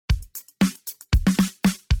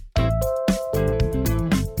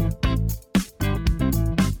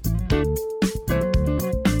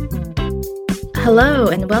Hello,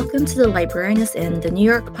 and welcome to The Librarian is in, the New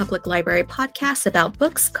York Public Library podcast about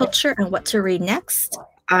books, culture, and what to read next.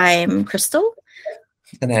 I'm Crystal.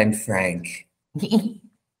 And I'm Frank. How's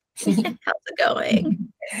it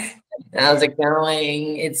going? How's it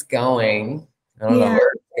going? It's going. I don't know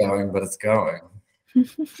where it's going, but it's going.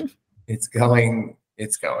 It's going.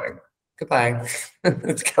 It's going. Goodbye.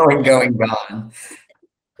 It's going, gone.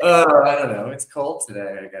 I don't know. It's cold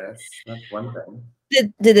today, I guess. That's one thing.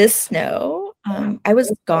 Did it snow? I was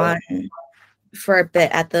gone for a bit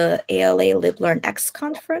at the ALA Live Learn X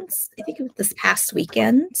conference. I think it was this past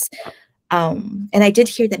weekend. And I did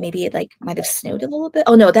hear that maybe it might have snowed a little bit.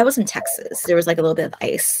 Oh no, that was in Texas. There was a little bit of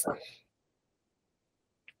ice.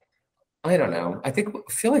 I don't know. I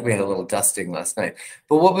feel like we had a little dusting last night.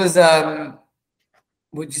 But what was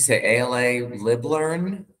what'd you say? ALA Live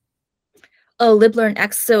Learn? Oh, Live Learn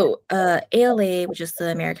X. So ALA, which is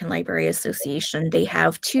the American Library Association, they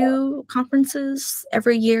have two conferences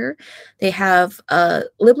every year. They have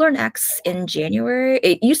Live Learn X in January.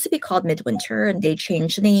 It used to be called Midwinter, and they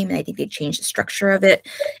changed the name, and I think they changed the structure of it.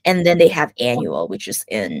 And then they have Annual, which is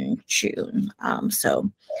in June. I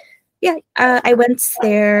went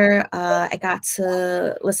there. I got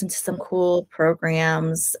to listen to some cool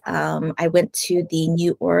programs. I went to the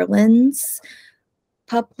New Orleans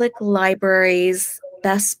Public Library's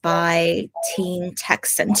Best Buy Teen Tech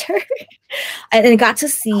Center. And got to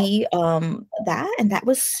see that, and that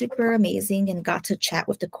was super amazing, and got to chat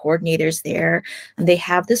with the coordinators there. And they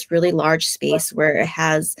have this really large space where it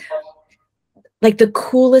has the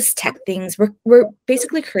coolest tech things. We're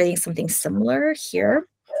basically creating something similar here.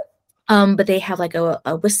 But they have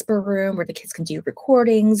a whisper room where the kids can do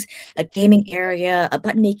recordings, a gaming area, a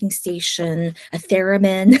button making station, a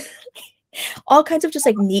theremin, all kinds of just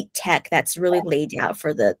neat tech that's really laid out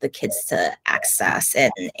for the kids to access.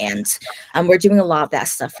 And we're doing a lot of that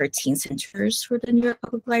stuff for teen centers for the New York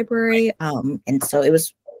Public Library. And so it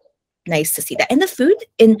was nice to see that. And the food,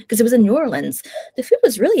 because it was in New Orleans, the food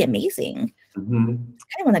was really amazing. Mm-hmm. I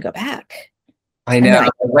kind of want to go back. I know. I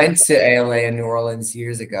went to ALA in New Orleans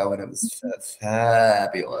years ago, and it was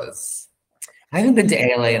fabulous. I haven't been to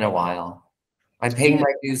ALA in a while. I'm paying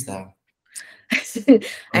my dues, though.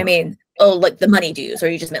 I mean, the money dues, or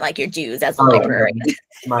you just meant your dues as a librarian?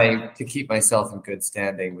 To keep myself in good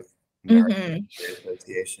standing with the American Library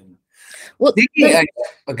Association. Well,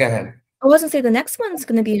 go ahead. I was going to say the next one's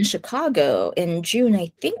going to be in Chicago in June.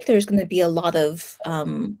 I think there's going to be a lot of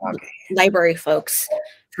library folks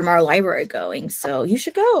from our library going, so you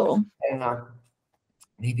should go.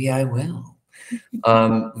 Maybe I will.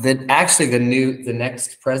 The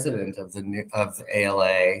next president of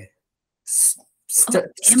ALA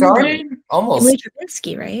started almost Emily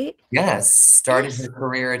Drabinsky, right? Yes, started her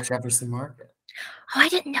career at Jefferson Market. Oh, I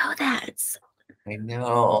didn't know that. I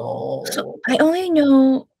know. So I only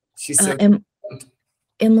know she's so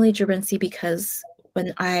Emily Drabinsky because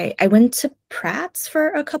when I went to Pratt's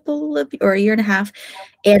for a year and a half,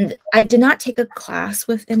 and I did not take a class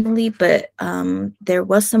with Emily, but there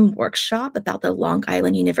was some workshop about the Long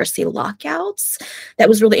Island University lockouts that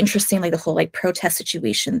was really interesting, the whole protest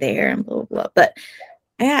situation there and blah, blah, blah. But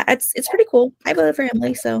yeah, it's pretty cool. I voted for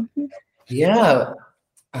Emily, so. Yeah,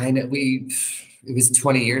 I know. It was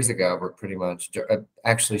 20 years ago, we're pretty much.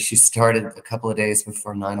 Actually, she started a couple of days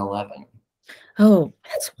before 9/11. Oh,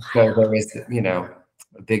 that's wild. So there was,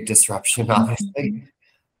 a big disruption, obviously.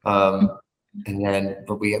 But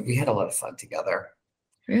we had a lot of fun together.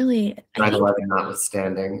 Really? 9/11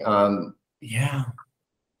 notwithstanding. Yeah,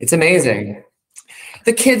 it's amazing.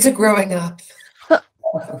 The kids are growing up. I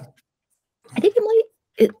think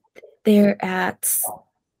they're at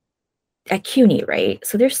CUNY, right?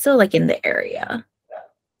 So they're still in the area.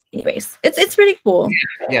 Anyways, it's pretty cool.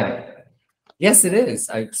 Yeah. Yes, it is.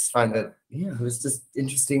 I just find that it was just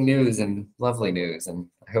interesting news and lovely news, and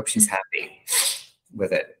I hope she's happy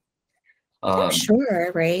with it. I'm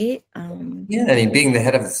sure, right? Being the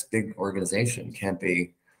head of this big organization can't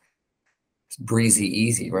be breezy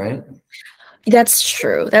easy, right? That's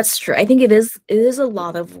true. I think it is a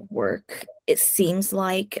lot of work, it seems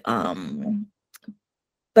like.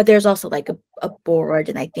 But there's also a board,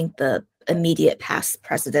 and I think the immediate past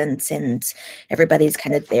presidents and everybody's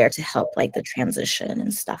kind of there to help the transition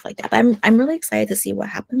and stuff like that. But I'm really excited to see what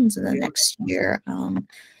happens in the next year.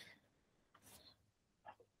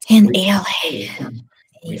 In ALA.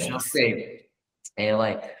 We shall see.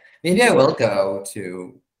 ALA. Maybe I will go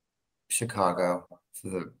to Chicago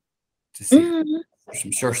to see.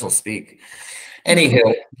 I'm sure she'll speak.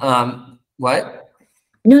 Anywho, what?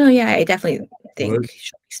 No, yeah, I definitely think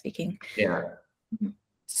she'll be speaking. Yeah.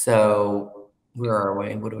 So where are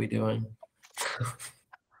we? What are we doing?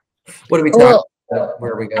 What are we talking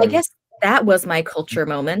where we I go. guess that was my culture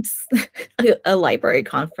moment, a library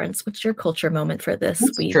conference. What's your culture moment for this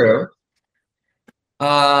That's week? true.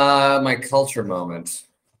 My culture moment.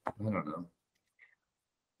 I don't know.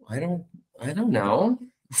 I don't know.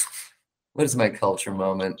 What is my culture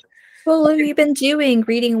moment? Well, what have you been doing?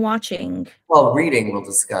 Reading, watching? Well, reading we'll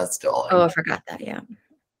discuss, Oh, darling. I forgot that. Yeah.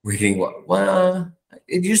 Reading what? Well,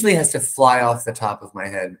 it usually has to fly off the top of my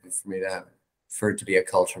head for it to be a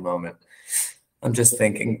culture moment. I'm just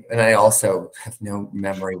thinking, and I also have no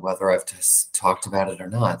memory whether I've just talked about it or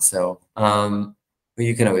not. So, but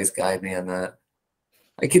you can always guide me on that.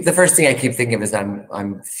 The first thing I keep thinking of is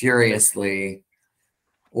I'm furiously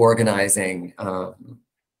organizing or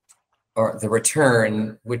the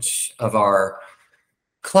return which of our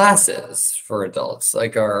classes for adults,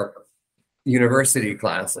 like our university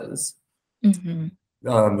classes, that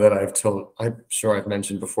I'm sure I've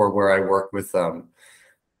mentioned before, where I work with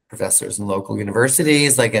professors in local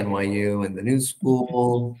universities like NYU and the New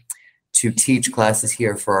School to teach classes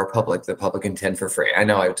here for our public, the public intend for free. I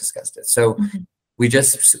know I've discussed it. So we're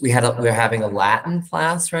having a Latin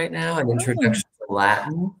class right now, an introduction to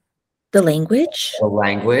Latin, The language? the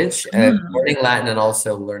language, and Oh. learning Latin, and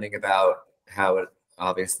also learning about how it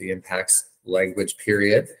obviously impacts language,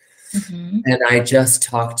 period. And I just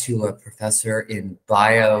talked to a professor in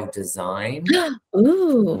bio design.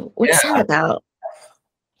 Ooh, what's that Yeah, about?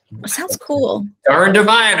 It sounds cool. darn if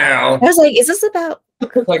I know. I was like, is this about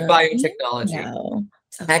Like cooking? biotechnology. No.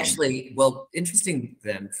 Okay. Actually, well, interesting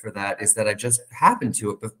then for that is that I just happened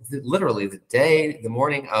to it, but literally the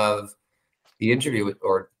morning of the interview with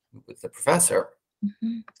the professor,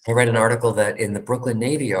 I read an article that in the Brooklyn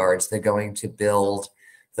Navy Yards, they're going to build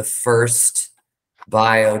the first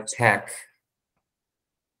biotech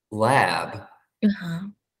lab,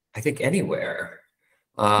 I think anywhere.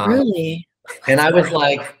 Really? And That's I was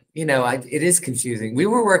great. like, it is confusing. We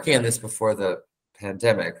were working on this before the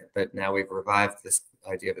pandemic, but now we've revived this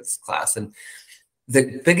idea of this class. And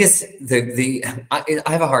the biggest, I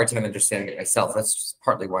have a hard time understanding it myself. That's just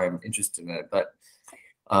partly why I'm interested in it. But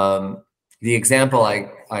the example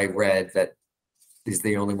I read that is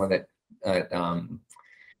the only one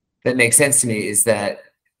that makes sense to me is that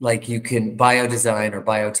like you can biodesign or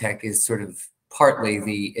biotech is sort of partly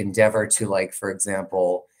the endeavor to, like, for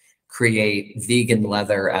example, create vegan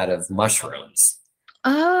leather out of mushrooms.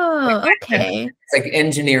 Oh, okay. It's like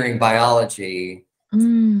engineering biology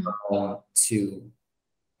to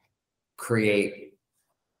create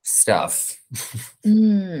stuff.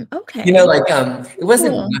 Okay. Like it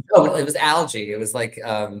wasn't, Cool. oh, it was algae. It was like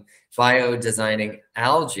biodesigning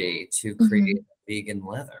algae to create vegan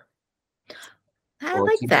leather I or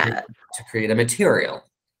like that. to create a material.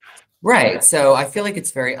 Right. So I feel like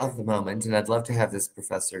it's very of the moment, and I'd love to have this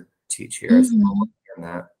professor teach here. So I'll work on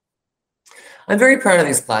that. I'm very proud of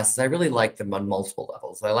these classes. I really like them on multiple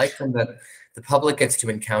levels. I like them that the public gets to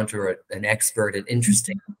encounter an expert, an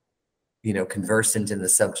interesting, conversant in the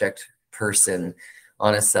subject person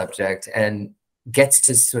on a subject, and gets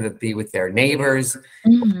to sort of be with their neighbors,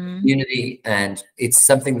 community, and it's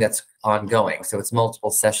something that's ongoing. So it's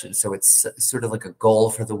multiple sessions. So it's sort of like a goal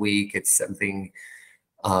for the week. It's something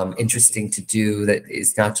interesting to do that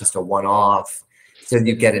is not just a one-off. So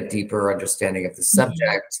you get a deeper understanding of the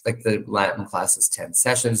subject. Like the Latin class is 10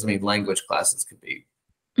 sessions. I mean, language classes could be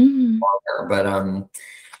longer, but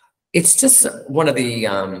it's just one of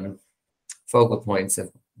the focal points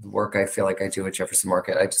of the work I feel like I do at Jefferson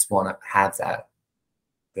Market. I just want to have that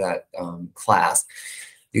class,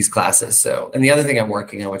 these classes. So, and the other thing I'm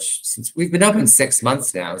working on, which since we've been open 6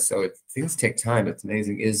 months now, so things take time. It's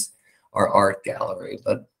amazing, is our art gallery,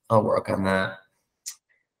 but I'll work on that.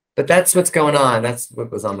 But that's what's going on. That's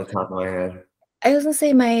what was on the top of my head. I was gonna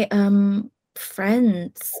say my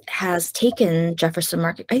friend has taken Jefferson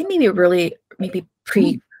Market, I think maybe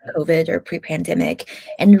pre-COVID or pre-pandemic,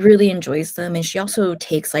 and really enjoys them. And she also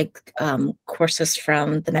takes like courses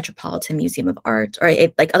from the Metropolitan Museum of Art or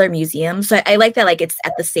like other museums. So I like that, like it's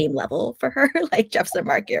at the same level for her, like Jefferson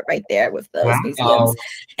Market right there with those museums.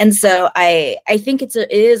 And so I think it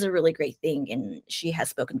is a really great thing, and she has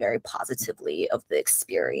spoken very positively of the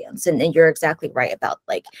experience. And you're exactly right about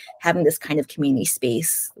like having this kind of community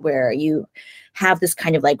space where you have this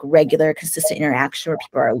kind of like regular, consistent interaction where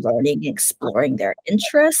people are learning and exploring their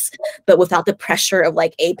interests, but without the pressure of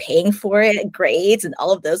like paying for it, grades, and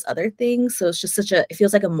all of those other things. So it's just it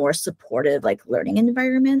feels like a more supportive like learning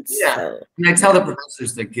environment. Yeah, so, and I tell the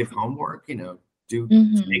professors that give homework, do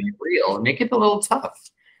make it real and make it a little tough,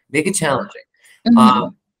 make it challenging.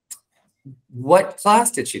 What class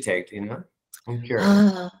did she take? Do you know? I'm curious.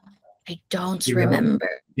 I don't remember.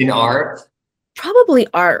 In art? Probably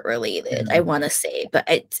art related, I want to say, but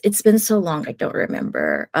it's been so long I don't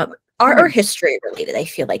remember. Art or history related, I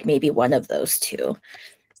feel like maybe one of those two.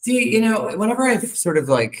 See, whenever I've sort of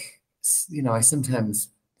like, I sometimes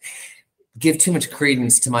give too much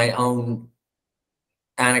credence to my own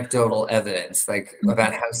anecdotal evidence, like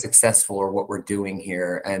about how successful or what we're doing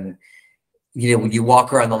here. And, when you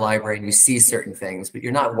walk around the library and you see certain things, but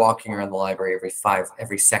you're not walking around the library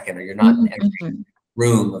every second, or you're not in every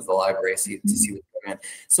room of the library to see what's going on.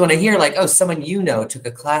 So when I hear like, oh, someone took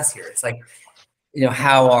a class here, it's like,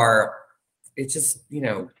 it just,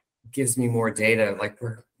 gives me more data, like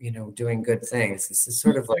we're, doing good things. This is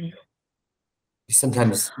sort of like,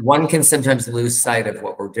 one can sometimes lose sight of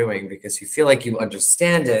what we're doing because you feel like you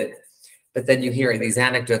understand it, but then you hear these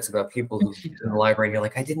anecdotes about people who've been in the library and you're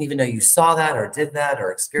like, I didn't even know you saw that or did that or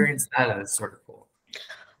experienced that, and it's sort of cool.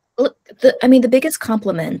 Look, the biggest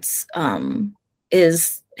compliment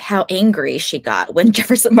is how angry she got when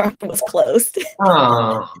Jefferson Market was closed.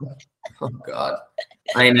 Oh God,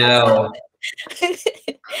 I know.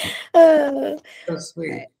 So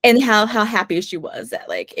sweet. And how happy she was that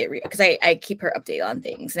like it, because I keep her updated on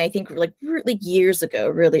things, and I think like years ago,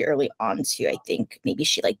 really early on too, I think maybe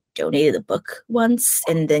she like donated a book once,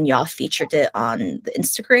 and then y'all featured it on the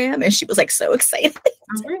Instagram, and she was like so excited.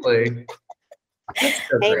 Oh, really?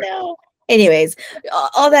 I know. Anyways,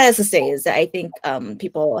 all that is to say is that I think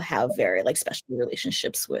people have very like special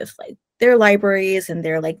relationships with like their libraries and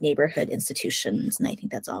their like neighborhood institutions, and I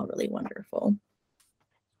think that's all really wonderful.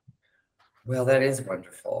 Well, that is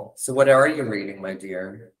wonderful. So what are you reading, my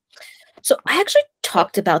dear? So I actually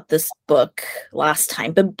talked about this book last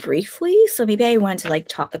time, but briefly. So maybe I want to like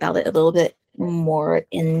talk about it a little bit more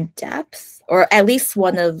in depth, or at least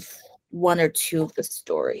one or two of the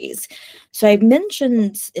stories. So I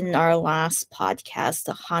mentioned in our last podcast,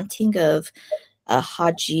 The Haunting of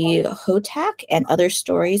Haji Hotak and Other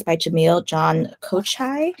Stories by Jamil John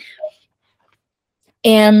Kochai.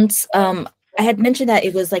 And I had mentioned that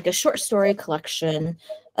it was like a short story collection.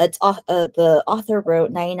 The author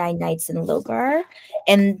wrote 99 Nights in Logar,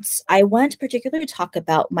 and I wanted to particularly talk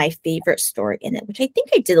about my favorite story in it, which I think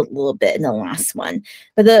I did a little bit in the last one.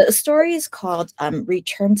 But the story is called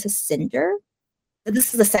Return to Cinder.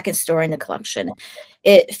 This is the second story in the collection.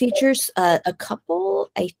 It features a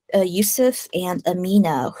couple, Yusuf and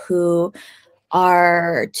Amina, who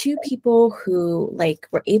are two people who like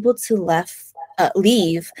were able to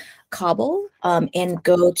leave Kabul and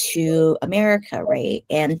go to America, right?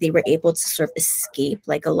 And they were able to sort of escape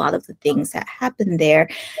like a lot of the things that happened there.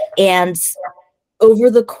 And over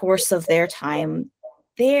the course of their time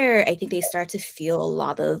there, I think they start to feel a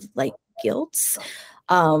lot of like guilt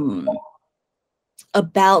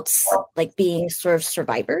about like being sort of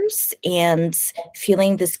survivors and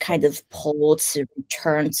feeling this kind of pull to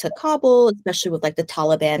return to Kabul, especially with like the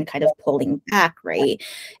Taliban kind of pulling back, right?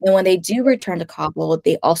 And when they do return to Kabul,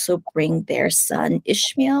 they also bring their son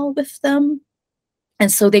Ishmael with them. And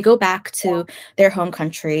so they go back to their home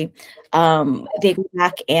country. They go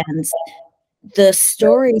back, and the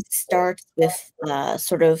story starts with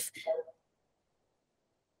sort of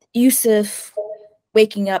Yusuf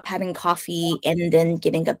waking up, having coffee, and then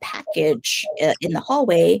getting a package in the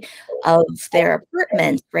hallway of their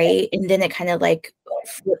apartment, right? And then it kind of like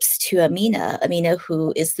flips to Amina,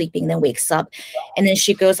 who is sleeping, then wakes up, and then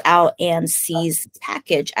she goes out and sees the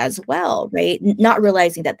package as well, right? Not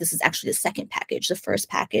realizing that this is actually the second package, the first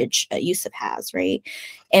package Yusuf has, right?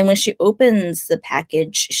 And when she opens the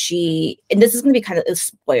package, and this is going to be kind of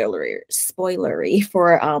spoilery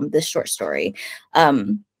for this short story.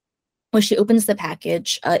 When she opens the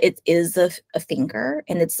package, it is a finger,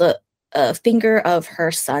 and it's a finger of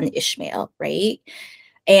her son Ishmael, right?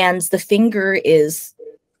 And the finger is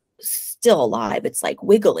still alive. It's like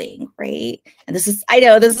wiggling, right? And I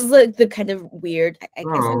know this is like the kind of weird, I guess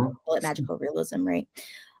I would call it magical realism, right?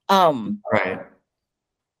 Right.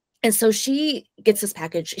 And so she gets this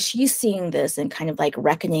package. She's seeing this and kind of like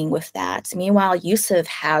reckoning with that. Meanwhile, Yusuf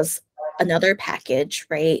has another package,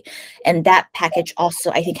 right? And that package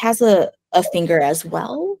also, I think, has a finger as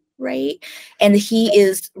well, right? And he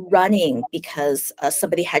is running because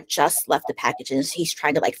somebody had just left the package, and he's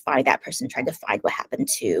trying to like find that person, trying to find what happened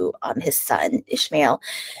to his son Ismail.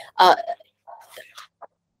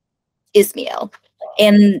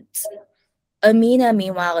 And Amina,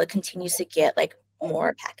 meanwhile, continues to get like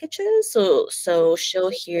more packages. So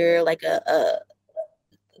she'll hear like a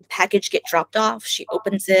package get dropped off. She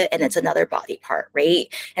opens it, and it's another body part,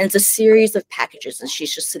 right? And it's a series of packages, and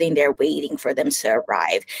she's just sitting there waiting for them to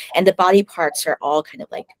arrive. And the body parts are all kind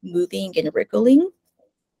of like moving and wriggling.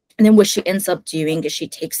 And then what she ends up doing is she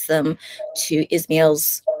takes them to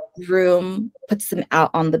Ismail's room, puts them out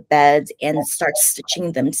on the bed, and starts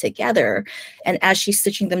stitching them together. And as she's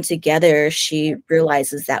stitching them together, she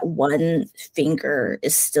realizes that one finger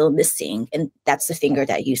is still missing, and that's the finger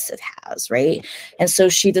that Yusuf has, right? And so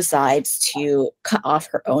she decides to cut off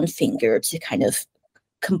her own finger to kind of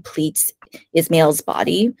complete Ismail's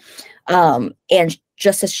body. And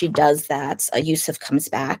just as she does that, Yusuf comes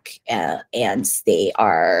back, and they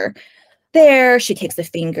are there. She takes the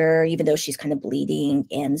finger, even though she's kind of bleeding,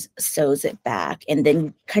 and sews it back, and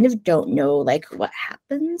then kind of don't know like what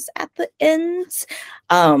happens at the end.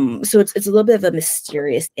 So it's a little bit of a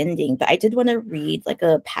mysterious ending, but I did want to read like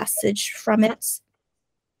a passage from it.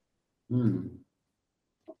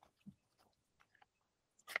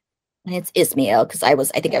 And it's Ismail, because I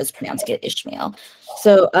think I was pronouncing it Ishmael.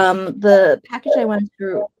 So the package I wanted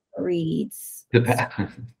to read.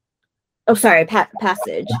 Oh, sorry,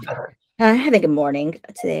 passage. I'm having a morning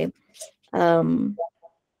today. So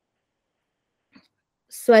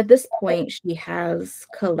at this point, she has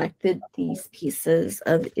collected these pieces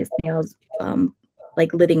of Ismail's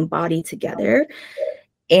like living body together.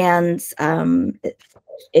 And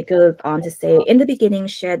it goes on to say, in the beginning,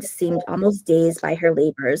 she had seemed almost dazed by her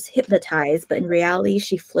labors, hypnotized, but in reality,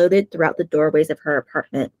 she floated throughout the doorways of her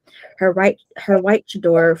apartment, her white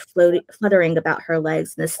chador fluttering about her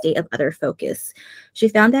legs in a state of utter focus. She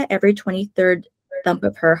found that every 23rd thump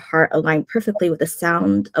of her heart aligned perfectly with the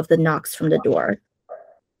sound of the knocks from the door.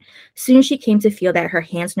 Soon she came to feel that her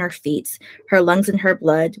hands and her feet, her lungs and her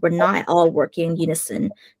blood were not at all working in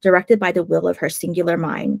unison, directed by the will of her singular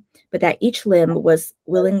mind, but that each limb was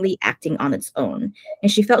willingly acting on its own.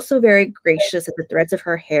 And she felt so very gracious that the threads of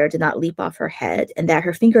her hair did not leap off her head, and that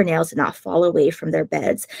her fingernails did not fall away from their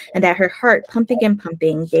beds, and that her heart, pumping and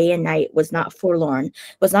pumping day and night, was not forlorn,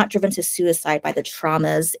 was not driven to suicide by the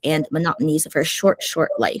traumas and monotonies of her short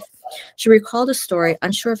life. She recalled a story,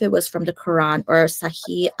 unsure if it was from the Quran or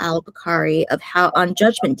Sahih al-Bukhari, of how on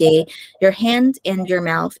Judgment Day, your hand and your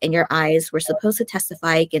mouth and your eyes were supposed to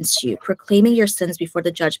testify against you, proclaiming your sins before the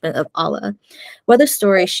judgment of Allah. What a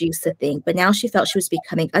story, she used to think, but now she felt she was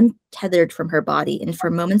becoming untethered from her body, and for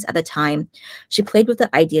moments at a time, she played with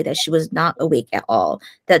the idea that she was not awake at all,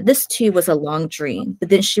 that this too was a long dream. But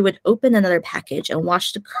then she would open another package and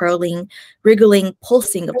watch the curling, wriggling,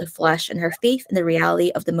 pulsing of the flesh, and her faith in the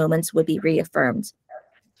reality of the moment would be reaffirmed.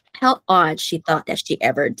 How odd, she thought, that she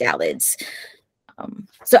ever doubted.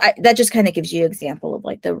 So that just kind of gives you an example of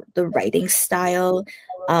like the writing style.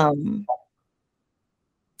 And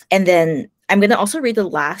then I'm going to also read the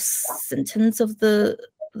last sentence of the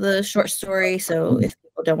short story. So if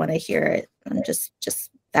people don't want to hear it, just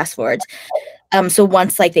fast forward. So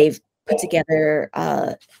once like they've put together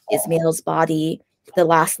Ismail's body, the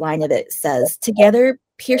last line of it says, "Together,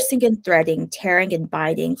 piercing and threading, tearing and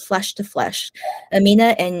binding, flesh to flesh,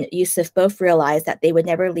 Amina and Yusuf both realized that they would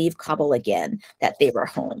never leave Kabul again, that they were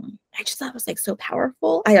home." I just thought it was like so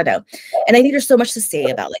powerful. I don't know. And I think there's so much to say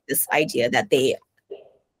about like this idea that they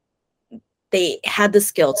had the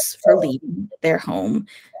skills for leaving their home.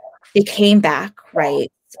 They came back, right,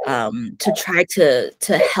 to try to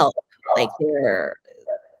help like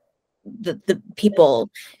the people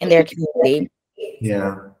in their community.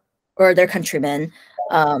 Yeah. Or their countrymen.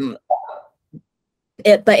 But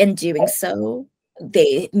in doing so,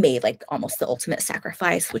 they made like almost the ultimate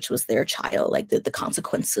sacrifice, which was their child, like the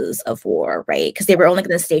consequences of war, right? Because they were only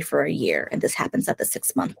going to stay for a year, and this happens at the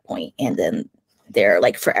 6-month point, and then they're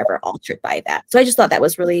like forever altered by that. So I just thought that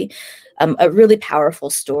was really a really powerful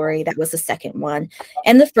story. That was the second one.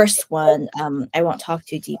 And the first one, I won't talk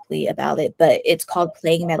too deeply about it, but it's called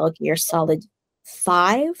Playing Metal Gear Solid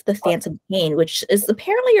 5, The Phantom Pain, which is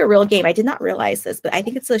apparently a real game. I did not realize this, but I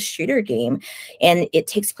think it's a shooter game, and it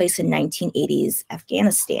takes place in 1980s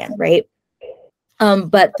Afghanistan, right?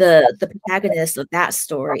 But the protagonist of that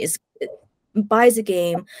story buys a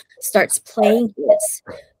game, starts playing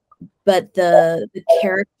it, but the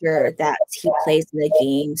character that he plays in the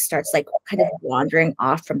game starts like kind of wandering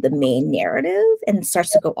off from the main narrative and starts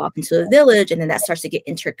to go off into a village, and then that starts to get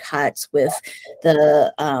intercut with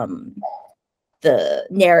the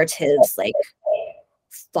narrative's like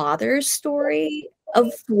father's story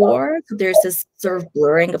of war. So there's this sort of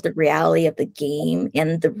blurring of the reality of the game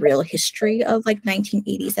and the real history of like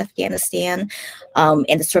 1980s Afghanistan,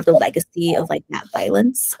 and the sort of the legacy of like that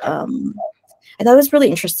violence. I thought it was really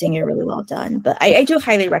interesting and really well done. But I do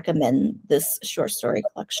highly recommend this short story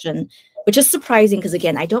collection, which is surprising because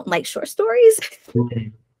again, I don't like short stories.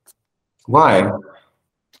 Why?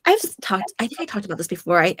 I think I talked about this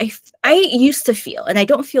before. I used to feel, and I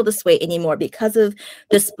don't feel this way anymore because of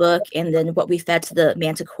this book and then what we fed to the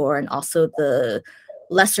Manticore and also the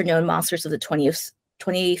lesser known monsters of the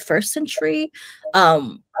 21st Century.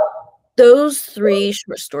 Those three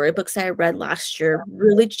short story books I read last year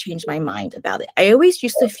really changed my mind about it. I always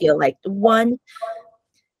used to feel like, one,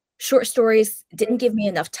 short stories didn't give me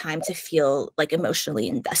enough time to feel like emotionally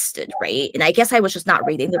invested, right? And I guess I was just not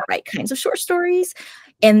reading the right kinds of short stories.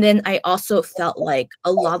 And then I also felt like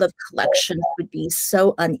a lot of collections would be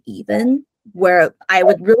so uneven, where I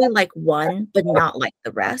would really like one, but not like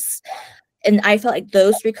the rest. And I felt like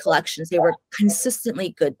those three collections, they were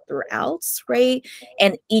consistently good throughout, right?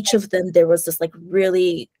 And each of them, there was this like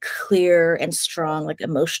really clear and strong like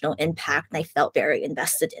emotional impact, and I felt very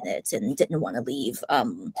invested in it and didn't want to leave.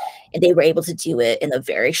 And they were able to do it in a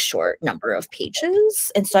very short number of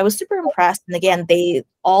pages, and so I was super impressed. And again, they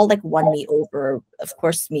all like won me over. Of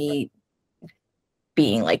course, me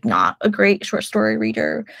being like not a great short story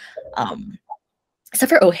reader, except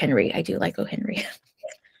for O. Henry. I do like O. Henry.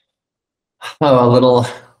 Oh, a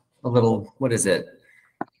little, what is it?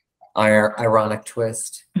 Ironic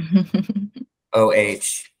twist.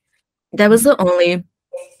 OH. That was the only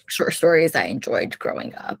short stories I enjoyed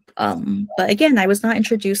growing up. But again, I was not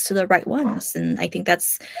introduced to the right ones. And I think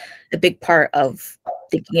that's a big part of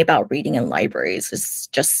thinking about reading in libraries, is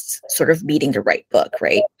just sort of meeting the right book,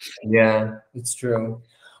 right? Yeah, it's true.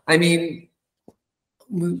 I mean,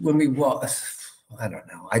 when we walk, I don't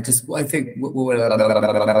know. I think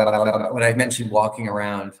when I mentioned walking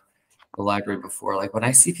around the library before, like when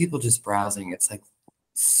I see people just browsing, it's like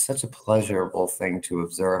such a pleasurable thing to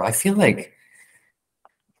observe. I feel like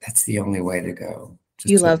that's the only way to go.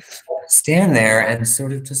 You love stand there and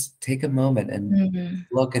sort of just take a moment and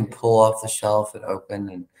look and pull off the shelf and open,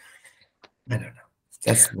 and I don't know.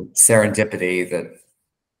 That's serendipity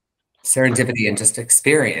and just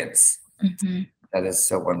experience. That is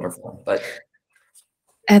so wonderful. But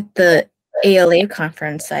at the ALA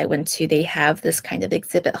conference I went to, they have this kind of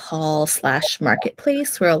exhibit hall /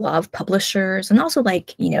 marketplace where a lot of publishers and also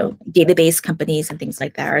like, database companies and things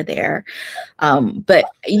like that are there. But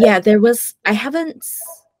yeah,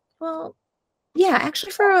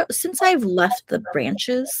 actually since I've left the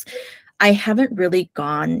branches, I haven't really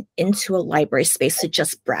gone into a library space to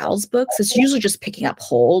just browse books. It's usually just picking up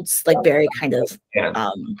holds, like very kind of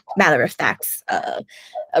matter of fact a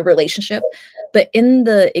relationship. But in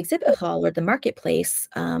the exhibit hall or the marketplace,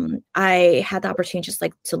 I had the opportunity just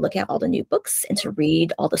like to look at all the new books and to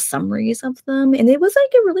read all the summaries of them. And it was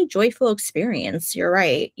like a really joyful experience. You're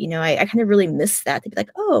right. I kind of really missed that, to be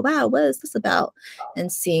like, oh, wow, what is this about?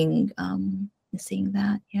 And seeing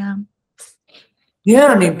that. Yeah. Yeah,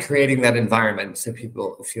 I mean, creating that environment so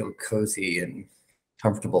people feel cozy and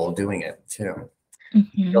comfortable doing it too.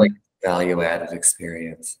 Really value-added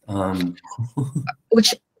experience.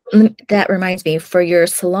 Which that reminds me, for your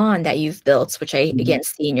salon that you've built, which I again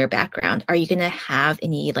see in your background, are you going to have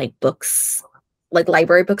any like books, like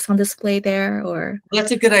library books on display there? Or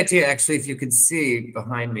that's a good idea, actually. If you could see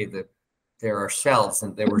behind me that there are shelves,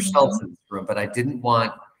 and there were shelves in this room, but I didn't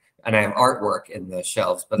want. And I have artwork in the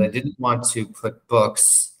shelves, but I didn't want to put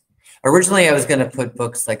books. Originally, I was going to put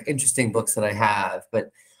books, like interesting books that I have,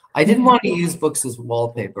 but I didn't want to use books as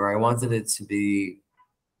wallpaper. I wanted it to be,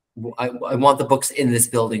 I want the books in this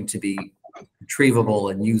building to be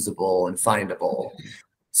retrievable and usable and findable.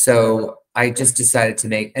 So I just decided to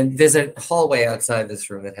make, and there's a hallway outside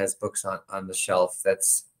this room that has books on the shelf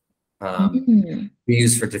that's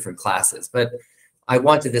used for different classes. But I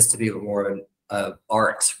wanted this to be more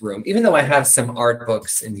art room, even though I have some art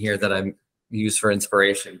books in here that I'm used for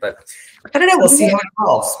inspiration. But I don't know. We'll see how it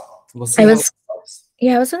evolves. We'll see. I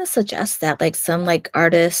was going to suggest that, like some like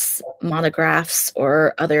artists' monographs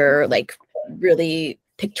or other like really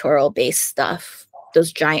pictorial based stuff.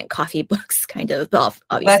 Those giant coffee books, kind of.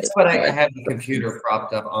 Obviously, that's what I have the computer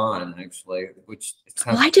propped up on, actually. Which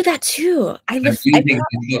I do that too. I'm using the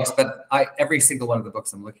books, but every single one of the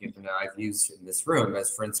books I'm looking at now, I've used in this room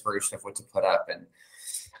as for inspiration of what to put up, and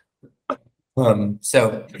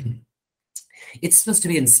so it's supposed to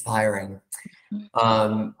be inspiring,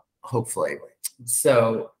 hopefully.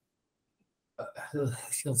 So it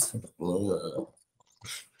feels.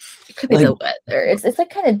 It could be the weather. It's like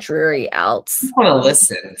kind of dreary out. I just want to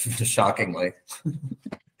listen, shockingly.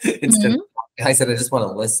 Instead of, I said I just want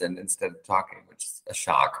to listen instead of talking, which is a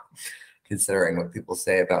shock, considering what people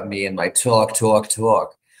say about me and my talk.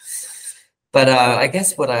 But I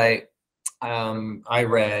guess what I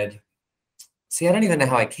read. See, I don't even know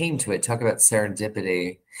how I came to it. Talk about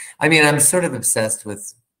serendipity. I mean, I'm sort of obsessed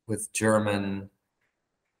with German.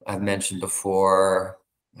 I've mentioned before.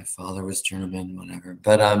 My father was German, whatever.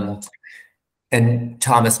 But and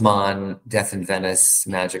Thomas Mann, Death in Venice,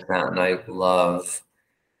 Magic Mountain, I love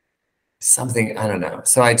something, I don't know.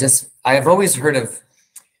 So I've always heard of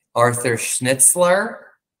Arthur Schnitzler.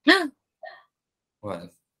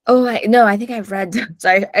 What? Oh, no, I think I've read.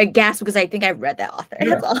 Sorry, I gasped because I think I've read that author. Yeah.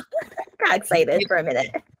 That's all. Got excited for a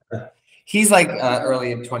minute. He's like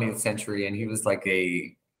early 20th century, and he was like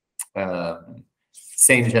a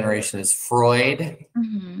same generation as Freud.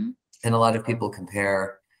 Mm-hmm. And a lot of people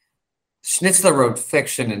compare. Schnitzler wrote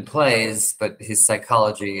fiction and plays, but his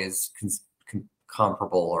psychology is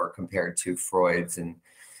comparable or compared to Freud's. And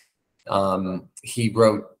he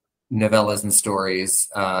wrote novellas and stories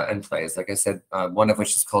and plays, like I said, one of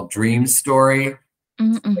which is called Dream Story.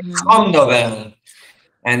 Mm-hmm.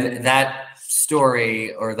 And that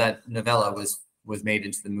story or that novella was made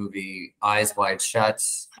into the movie Eyes Wide Shut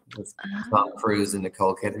with Tom Cruise and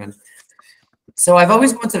Nicole Kidman. So I've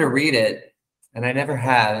always wanted to read it, and I never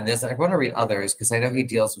have. And I want to read others because I know he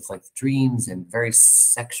deals with like dreams and very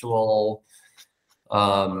sexual,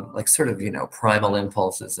 like sort of, primal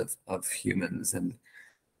impulses of humans. And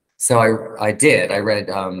so I read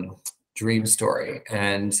Dream Story,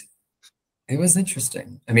 and it was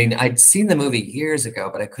interesting. I mean, I'd seen the movie years ago,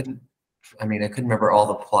 but I couldn't remember all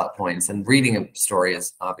the plot points. And reading a story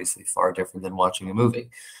is obviously far different than watching a movie.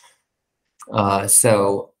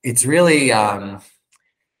 So it's really,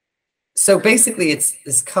 so basically it's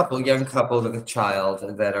this young couple with a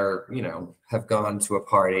child that are, have gone to a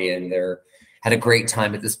party and had a great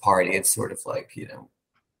time at this party. It's sort of like,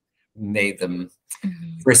 made them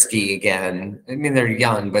frisky again. I mean, they're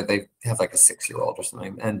young, but they have like a 6-year-old or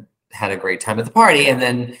something, and had a great time at the party. And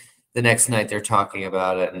then the next night they're talking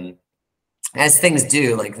about it. And as things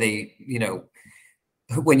do, like they,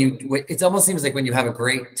 it almost seems like when you have a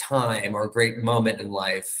great time or a great moment in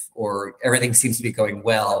life, or everything seems to be going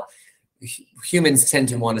well, humans tend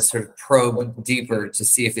to want to sort of probe deeper to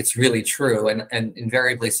see if it's really true, and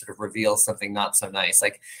invariably sort of reveal something not so nice.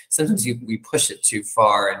 Like sometimes we push it too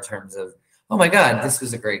far in terms of, oh my God, this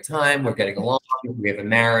was a great time. We're getting along. We have a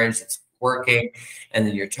marriage. It's working. And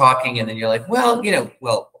then you're talking, and then you're like, well, we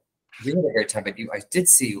had a great time, but I did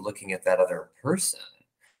see you looking at that other person,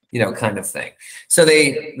 kind of thing. So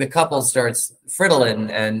the couple starts,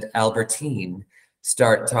 Fridolin and Albertine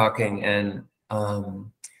start talking, and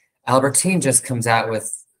Albertine just comes out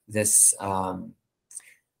with this,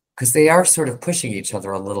 because they are sort of pushing each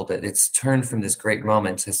other a little bit. It's turned from this great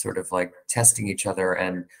moment to sort of like testing each other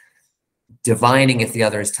and divining if the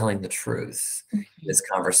other is telling the truth. This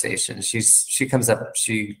conversation, she comes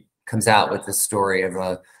out with this story of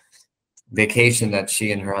a vacation that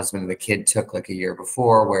she and her husband and the kid took like a year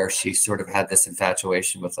before, where she sort of had this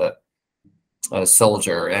infatuation with a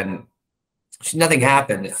soldier, and nothing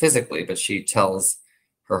happened physically, but she tells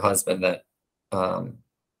her husband that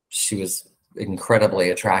she was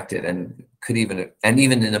incredibly attracted and could even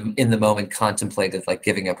in the moment contemplated like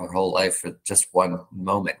giving up her whole life for just one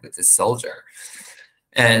moment with this soldier.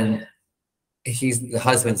 And the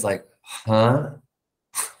husband's like, huh?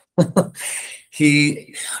 And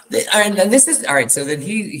this is all right. So then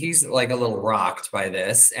he's like a little rocked by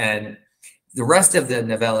this, and the rest of the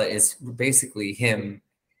novella is basically him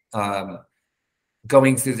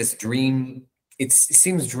going through this dream. It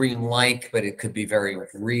seems dreamlike, but it could be very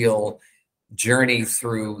real journey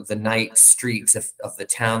through the night streets of the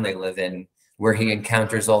town they live in, where he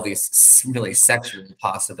encounters all these really sexual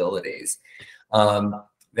possibilities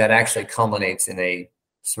that actually culminates in a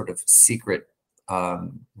sort of secret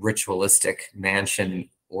ritualistic mansion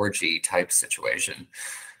orgy type situation.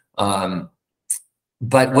 But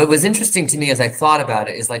what was interesting to me as I thought about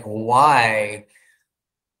it is like, why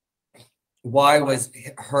was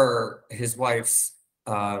his wife's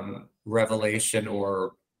revelation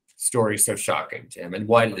or story so shocking to him, and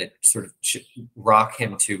why did it sort of rock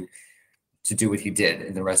him to do what he did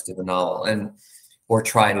in the rest of the novel, or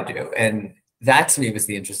try to do? And that to me was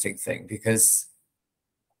the interesting thing, because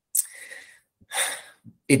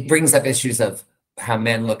it brings up issues of how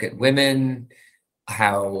men look at women,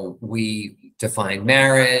 how we define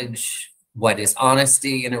marriage, what is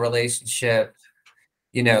honesty in a relationship.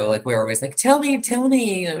 Like we're always like, tell me, tell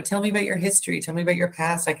me about your history. Tell me about your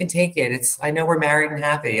past. I can take it. I know we're married and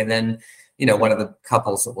happy. And then, one of the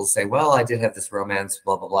couples that will say, well, I did have this romance,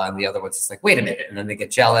 blah, blah, blah. And the other one's just like, wait a minute. And then they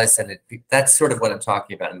get jealous. And that's sort of what I'm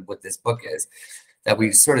talking about. And what this book is, that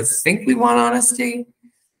we sort of think we want honesty,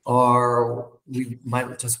 or we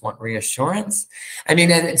might just want reassurance. I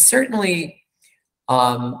mean, and it's certainly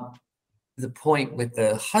the point with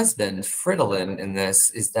the husband, Fridolin, in this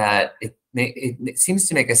is that it seems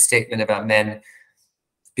to make a statement about men,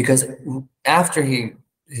 because after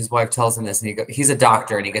his wife tells him this, and he's a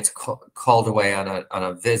doctor, and he gets called away on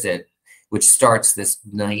a visit, which starts this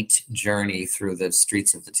night journey through the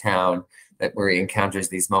streets of the town where he encounters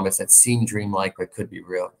these moments that seem dreamlike but could be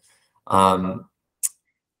real.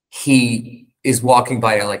 He is walking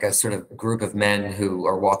by like a sort of group of men who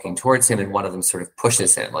are walking towards him, and one of them sort of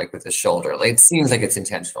pushes him like with his shoulder. Like, it seems like it's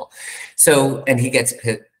intentional. So, and he gets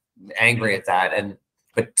angry at that,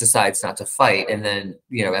 but decides not to fight. And then,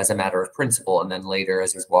 as a matter of principle, and then later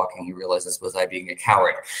as he's walking, he realizes, was I being a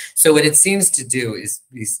coward? So what it seems to do is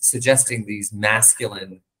he's suggesting these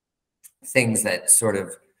masculine things that sort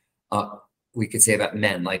of, we could say about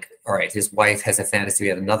men, like, all right, his wife has a fantasy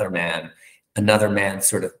about another man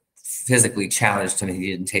sort of physically challenged him and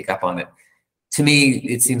he didn't take up on it. To me,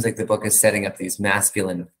 it seems like the book is setting up these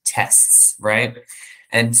masculine tests, right?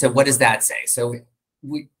 And so what does that say? So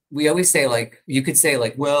we always say, like, you could say,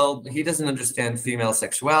 like, well, he doesn't understand female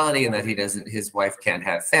sexuality and that his wife can't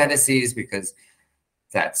have fantasies because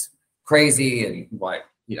that's crazy, and why,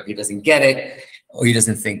 he doesn't get it, or he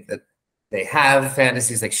doesn't think that they have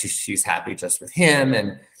fantasies, like she's happy just with him.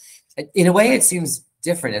 And in a way it seems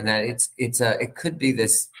different in that it could be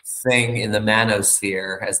this thing in the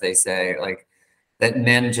manosphere, as they say, like that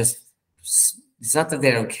men just, it's not that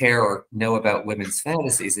they don't care or know about women's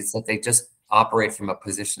fantasies, it's that they just operate from a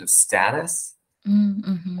position of status.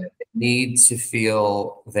 Mm-hmm. They need to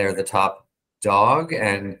feel they're the top dog,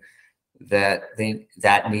 and that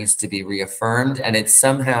needs to be reaffirmed. And it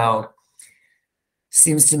somehow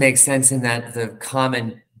seems to make sense in that the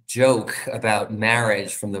common joke about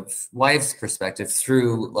marriage from the wife's perspective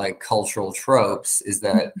through like cultural tropes is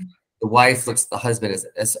that the wife looks at the husband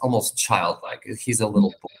as almost childlike. He's a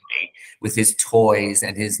little boy with his toys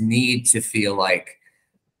and his need to feel like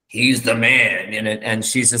he's the man, and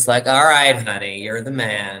she's just like, all right, honey, you're the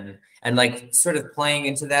man. And like sort of playing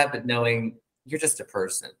into that, but knowing you're just a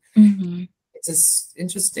person. Mm-hmm. It's this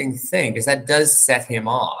interesting thing because that does set him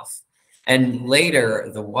off. And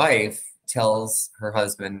later the wife tells her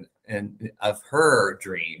husband of her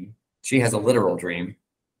dream. She has a literal dream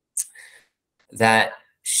that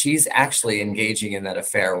she's actually engaging in that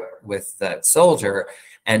affair with that soldier.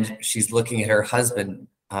 And she's looking at her husband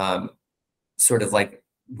sort of like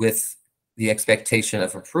with the expectation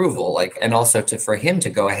of approval, like, and also for him to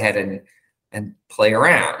go ahead and play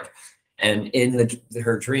around. And in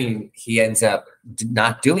her dream, he ends up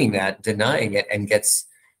not doing that, denying it, and gets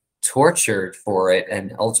tortured for it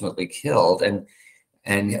and ultimately killed. And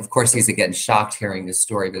of course, he's again shocked hearing this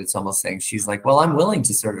story, but it's almost saying, she's like, well, I'm willing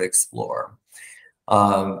to sort of explore.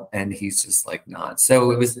 And he's just like, not.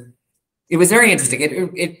 So it was very interesting.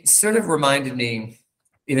 It sort of reminded me,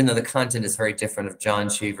 even though the content is very different, of John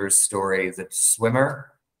Cheever's story, The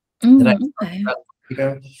Swimmer. Okay.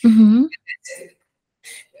 Mm-hmm.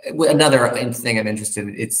 Another thing I'm interested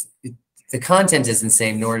in, the content isn't the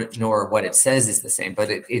same, nor what it says is the same, but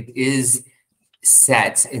it is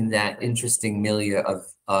set in that interesting milieu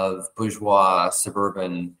of bourgeois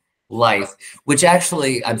suburban life, which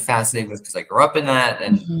actually I'm fascinated with because I grew up in that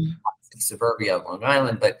and in suburbia of Long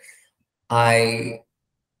Island. But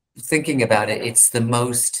thinking about it, it's the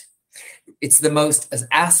most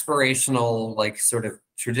aspirational, like sort of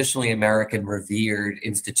traditionally American revered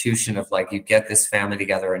institution of like, you get this family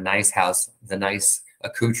together, a nice house, the nice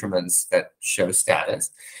accoutrements that show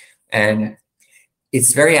status. And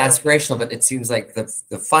it's very aspirational, but it seems like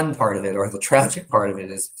the fun part of it, or the tragic part of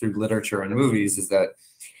it, is through literature and movies, is that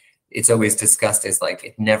it's always discussed as like,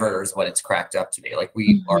 it never is what it's cracked up to be. Like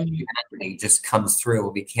our humanity just comes through,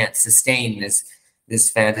 and we can't sustain this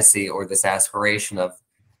fantasy or this aspiration of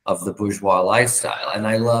the bourgeois lifestyle. And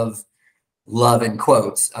I love in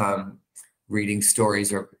quotes, reading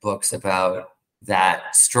stories or books about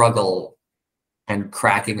that struggle and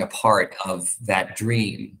cracking apart of that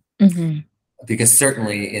dream. Because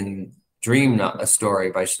certainly in Dream, a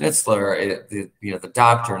story by Schnitzler, the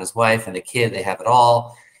doctor and his wife and the kid, they have it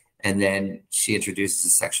all. And then she introduces a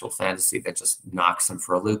sexual fantasy that just knocks him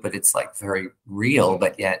for a loop, but it's like very real,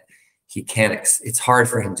 but yet he can't, it's hard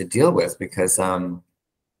for him to deal with because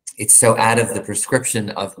it's so out of the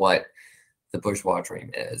prescription of what the bourgeois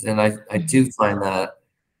dream is. And I do find that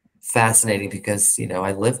fascinating because,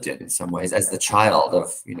 I lived it in some ways as the child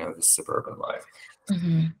of, the suburban life.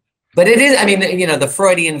 But it is, I mean, the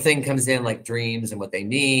Freudian thing comes in, like dreams and what they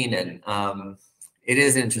mean. And it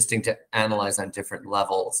is interesting to analyze on different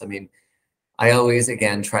levels. I mean, I always,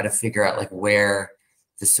 again, try to figure out like where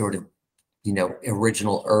the sort of,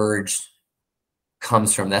 original urge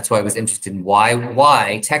comes from. That's why I was interested in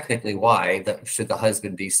why should the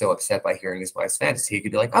husband be so upset by hearing his wife's fantasy? He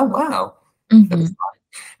could be like, oh, wow, that was fun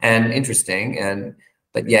and interesting.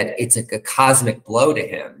 But yet it's like a cosmic blow to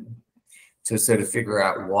him to sort of figure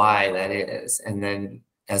out why that is. And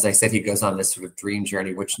as I said, he goes on this sort of dream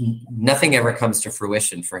journey, which nothing ever comes to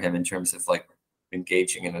fruition for him in terms of like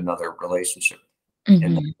engaging in another relationship.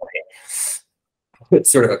 In that way.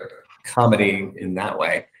 It's sort of a comedy in that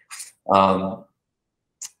way. But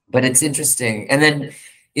it's interesting. And then,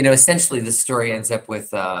 essentially the story ends up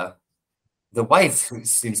with the wife, who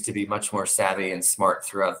seems to be much more savvy and smart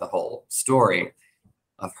throughout the whole story,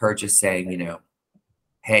 of her just saying,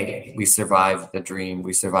 hey, we survived the dream,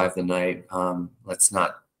 we survived the night. Let's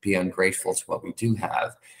not be ungrateful to what we do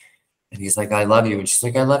have. And he's like, I love you. And she's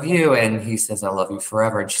like, I love you. And he says, I love you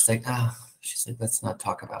forever. And she's like, let's not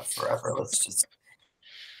talk about forever. Let's just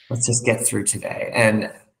get through today.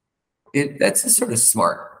 And that's a sort of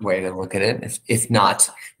smart way to look at it, if not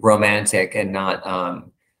romantic and not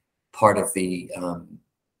part of the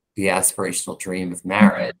aspirational dream of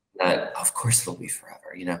marriage. That of course it'll be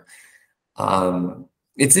forever.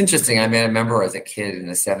 It's interesting. I mean, I remember as a kid in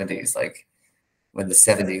the 70s, like when the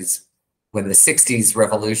 60s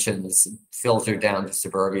revolutions filtered down to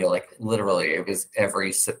suburbia, like literally it was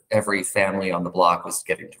every family on the block was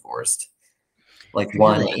getting divorced, like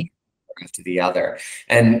one after the other.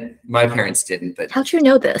 And my parents didn't, but how'd you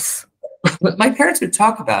know this? my parents would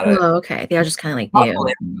talk about it. Oh, okay. They are just kind of like new.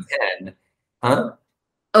 Huh?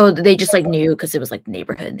 Oh, they just like knew because it was like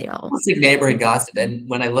neighborhood. It's like neighborhood gossip. And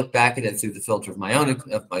when I look back at it through the filter of my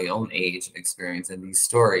own age and experience and these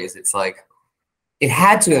stories, it's like it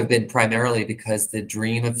had to have been primarily because the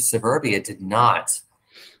dream of suburbia did not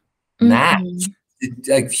match.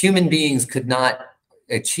 Like human beings could not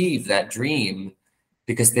achieve that dream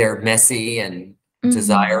because they're messy and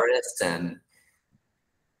desirous, and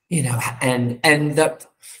and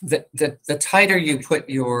the tighter you put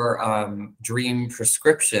your dream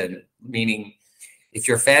prescription, meaning if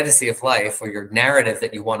your fantasy of life or your narrative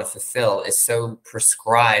that you want to fulfill is so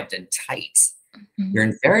prescribed and tight, you're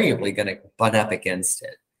invariably going to butt up against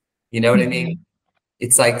it. You know what I mean?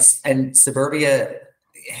 It's like, and suburbia,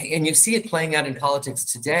 and you see it playing out in politics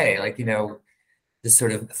today, like, this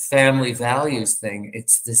sort of family values thing.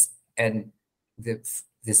 It's this, and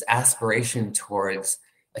this aspiration towards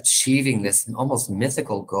achieving this almost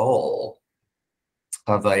mythical goal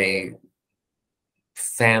of a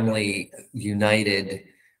family united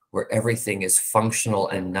where everything is functional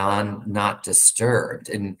and not disturbed.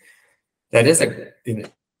 And that is a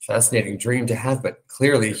fascinating dream to have, but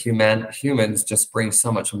clearly humans just bring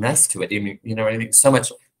so much mess to it. You know what I mean? So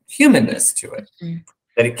much humanness to it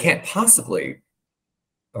that it can't possibly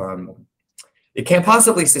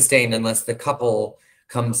sustain unless the couple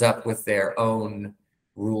comes up with their own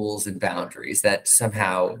rules and boundaries that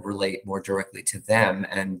somehow relate more directly to them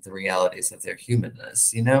and the realities of their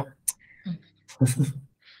humanness. That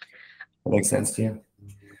makes sense to you?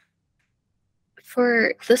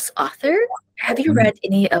 For this author, have you read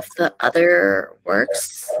any of the other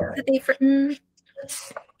works that they've written?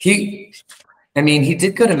 He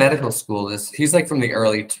did go to medical school. He's like from the he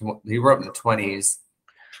wrote in the 20s.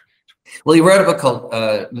 Well, he wrote a book called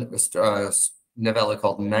novella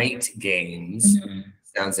called Night Games.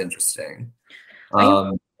 Sounds interesting.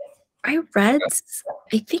 I read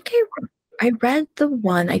the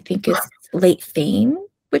one I think is Late Fame,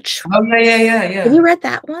 which yeah. Have you read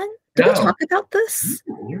that one? Did we talk about this?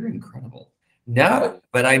 You're incredible. No,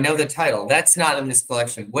 but I know the title. That's not in this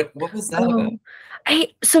collection. What was that about?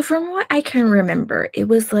 So from what I can remember, it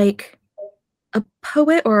was like a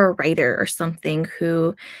poet or a writer or something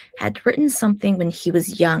who had written something when he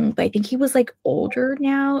was young, but I think he was like older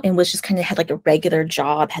now and was just kind of had like a regular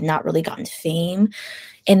job, had not really gotten fame.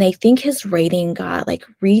 And I think his writing got like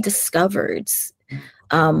rediscovered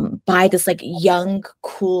by this like young,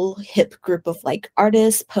 cool, hip group of like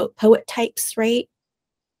artists, poet types, right?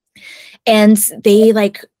 And they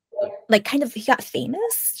like kind of, he got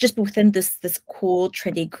famous just within this cool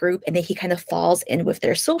trendy group, and then he kind of falls in with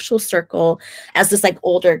their social circle as this like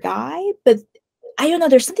older guy. But I don't know,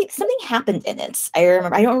 there's something happened in it. I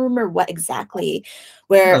don't remember what exactly,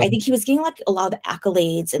 where I think he was getting like a lot of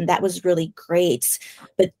accolades and that was really great.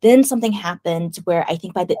 But then something happened where I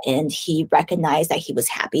think by the end he recognized that he was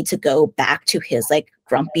happy to go back to his like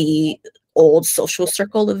grumpy old social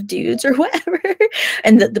circle of dudes or whatever,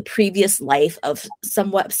 and the previous life of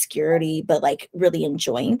somewhat obscurity, but like really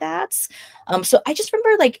enjoying that. So I just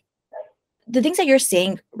remember like the things that you're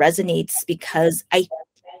saying resonates because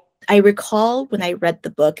I recall when I read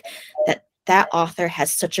the book that author has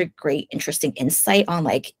such a great, interesting insight on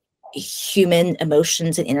like human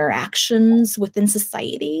emotions and interactions within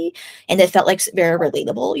society. And it felt like very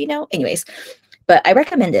relatable, anyways, but I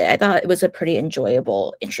recommend it. I thought it was a pretty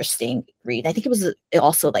enjoyable, interesting read. I think it was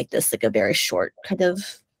also like this, like a very short kind of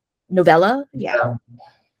novella. Yeah.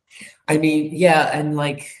 I mean, yeah, and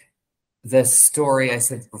like the story I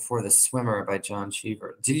said before, The Swimmer by John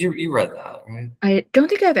Cheever. Did you read that, right? I don't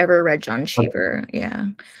think I've ever read John Okay. Cheever. Yeah.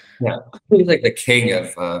 Yeah. He's like the king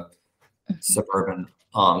of Mhm. suburban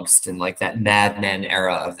angst and like that Mad Men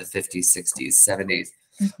era of the 50s, 60s, 70s.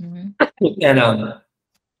 Mhm. And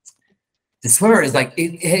The Swimmer is like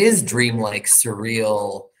it is dreamlike,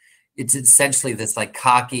 surreal. It's essentially this like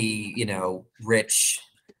cocky, rich,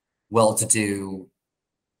 well-to-do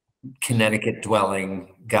Connecticut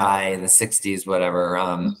dwelling guy in the 60s, whatever,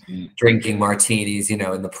 Mhm. drinking martinis, in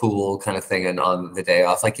the pool kind of thing and on the day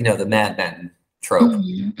off, like, the Mad Men trope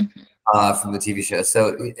Mhm. Mhm. from the TV show.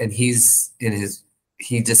 So, and he has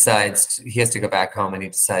to go back home and he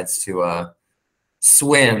decides to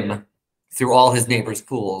swim through all his neighbors'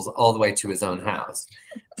 pools all the way to his own house,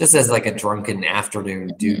 just as like a drunken afternoon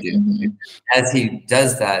doo-doo. Mhm. As he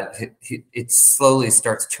does that, it slowly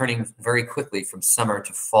starts turning very quickly from summer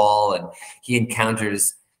to fall, and he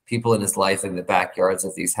encounters people in his life in the backyards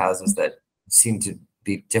of these houses that seem to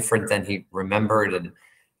be different than he remembered, and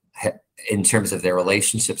in terms of their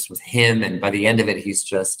relationships with him. And by the end of it, he's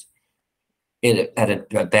just at an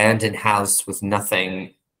abandoned house with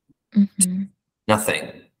nothing, Mhm.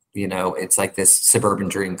 nothing. It's like this suburban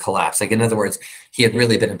dream collapse. Like, in other words, he had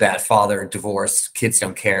really been a bad father, divorced, kids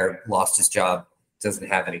don't care, lost his job, doesn't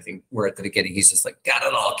have anything. Where at the beginning, he's just like, got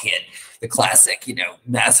it all, kid. The classic,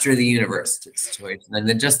 master of the universe situation. And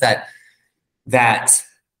then just that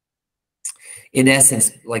in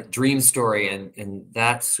essence, like dream story and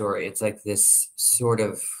that story, it's like this sort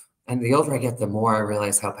of, and the older I get, the more I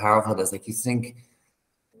realize how powerful it is. Like, you think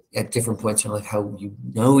at different points in your life how you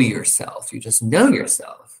know yourself. You just know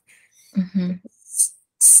yourself. Mhm.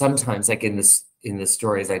 Sometimes, like in the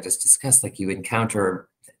stories I just discussed, like you encounter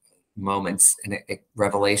moments and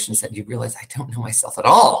revelations that you realize I don't know myself at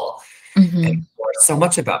all, and Mhm. or so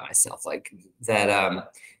much about myself, like that.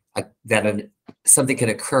 Something can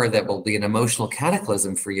occur that will be an emotional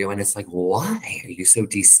cataclysm for you, and it's like, why are you so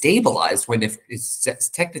destabilized? When if it's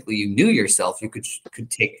technically you knew yourself, you could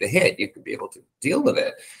take the hit, you could be able to deal with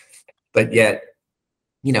it, but yet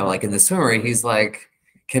like in The Swimmer, he's like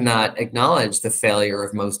cannot acknowledge the failure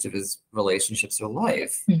of most of his relationships or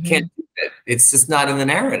life. Can't Mhm. do it. It's just not in the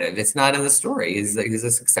narrative. It's not in the story. He's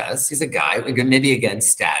a success. He's a guy. Maybe again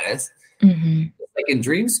status. Mhm. Like in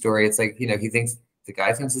Dream Story, it's like the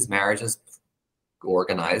guy thinks his marriage is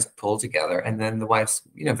organized, pulled together, and then the wife's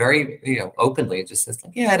very openly just says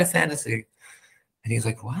like, yeah, I had a fantasy. And he's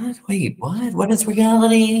like, what? Wait, what? What is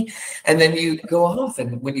reality? And then you go off,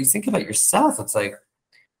 and when you think about yourself, it's like,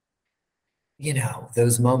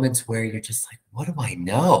 those moments where you're just like, what do I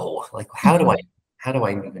know? Like, Mhm. how do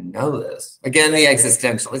I even know this? Again, the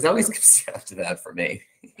existential. It always comes down to that for me.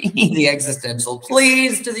 The existential,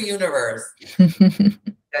 please to the universe.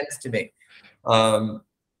 Thanks to me. Um,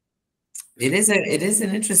 it is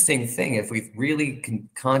an interesting thing if we really can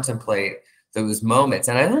contemplate those moments.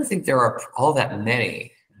 And I don't think there are all that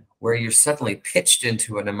many where you're suddenly pitched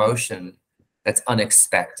into an emotion that's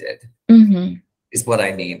unexpected Mhm. is what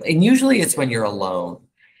I mean. And usually it's when you're alone.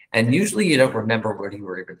 And usually you don't remember what you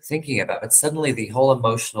were even thinking about, but suddenly the whole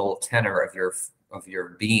emotional tenor of your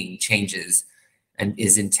being changes and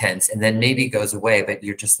is intense and then maybe goes away, but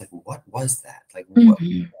you're just like, what was that? Like what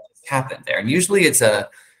Mhm. happened there? And usually it's a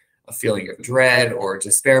feeling of dread or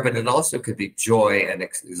despair, but it also could be joy and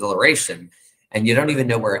exhilaration. And you don't even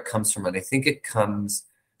know where it comes from. And I think it comes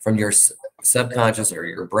from your subconscious or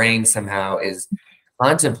your brain somehow is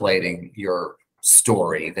contemplating your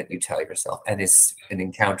story that you tell yourself and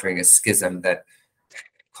encountering a schism that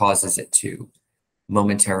causes it to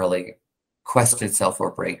momentarily question itself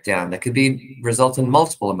or break down. That could be result in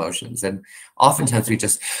multiple emotions. And oftentimes we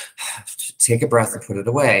just take a breath and put it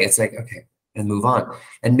away. It's like, okay, and move on.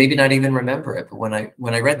 And maybe not even remember it. But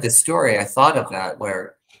when I read this story, I thought of that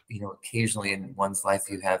where, occasionally in one's life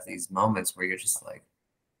you have these moments where you're just like,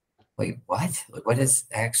 wait, what? Like, what is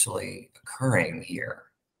actually occurring here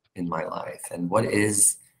in my life? And what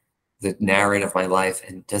is the narrative of my life?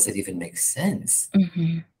 And does it even make sense?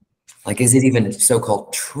 Mhm. Like, is it even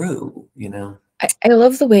so-called true, I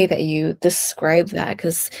love the way that you describe that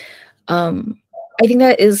because um, I think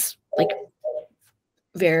that is like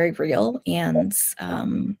very real, and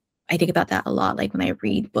I think about that a lot, like when I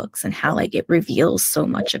read books and how like it reveals so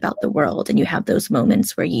much about the world, and you have those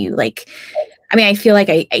moments where you like, I mean, I feel like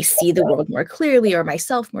I see the world more clearly or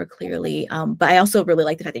myself more clearly, but I also really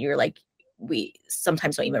like the fact that you're like, we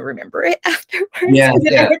sometimes don't even remember it afterwards Yeah, because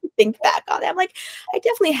then I yeah. get to think back on it. I'm like, I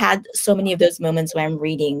definitely had so many of those moments when I'm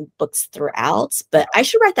reading books throughout, but I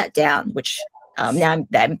should write that down, which now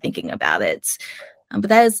that I'm thinking about it. But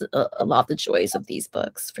that is a lot of the joys of these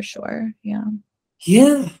books for sure. Yeah.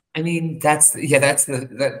 Yeah. I mean, that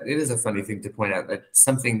it is a funny thing to point out that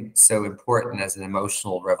something so important as an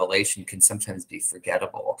emotional revelation can sometimes be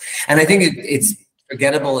forgettable. And I think it's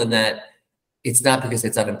forgettable in that it's not because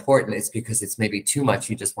it's unimportant, it's because it's maybe too much.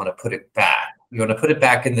 You just want to put it back. You want to put it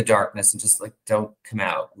back in the darkness and just like, don't come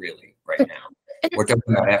out really right now, or don't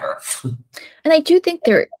come out ever. And I do think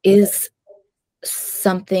there is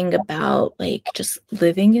something about like just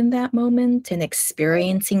living in that moment and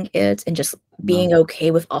experiencing it and just being okay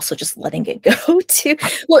with also just letting it go too.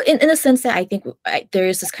 Well, in a sense that I think there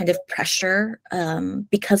is this kind of pressure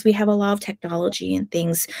because we have a lot of technology and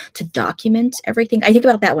things to document everything. I think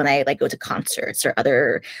about that when I like go to concerts or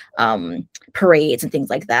other parades and things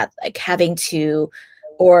like that, like having to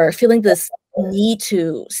or feeling this need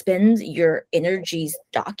to spend your energies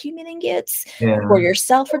documenting it for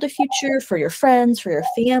yourself, for the future, for your friends, for your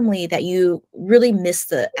family, that you really miss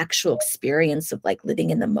the actual experience of like living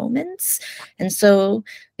in the moments. And so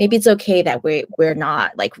maybe it's okay that we're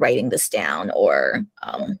not like writing this down or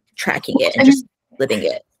tracking it and just living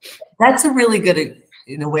it. That's a really good,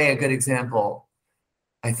 in a way, a good example,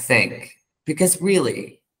 I think, because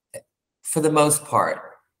really, for the most part,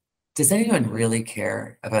 does anyone really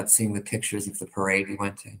care about seeing the pictures of the parade you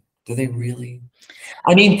went to? Do they really?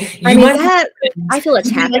 I mean, I feel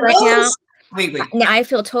attacked right now. Wait. Now I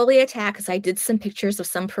feel totally attacked because I did some pictures of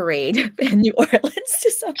some parade in New Orleans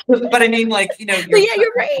to some. But I mean, like, you know, yeah,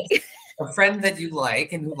 you're right. A friend that you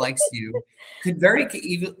like and who likes you could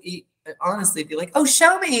very honestly be like, "Oh,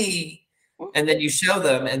 show me." And then you show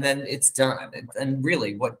them, and then it's done. And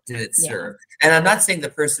really, what did it serve? And I'm not saying the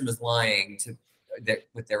person was lying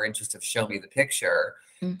with their interest of show me the picture,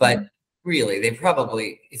 but really, they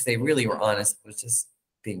probably, if they really were honest, was just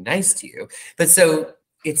being nice to you. But so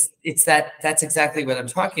that's exactly what I'm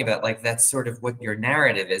talking about. Like that's sort of what your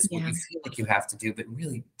narrative is, what you feel like you have to do, but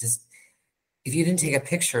really, just if you didn't take a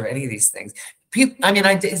picture of any of these things.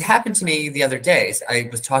 It happened to me the other day. I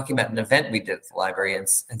was talking about an event we did at the library, and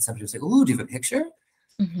somebody was like, "Ooh, do you have a picture?"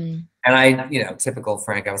 And I, typical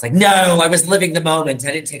Frank, I was like, "No, I was living the moment.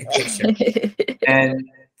 I didn't take a picture." and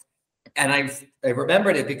I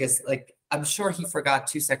remembered it because, like, I'm sure he forgot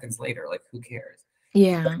 2 seconds later. Like, who cares?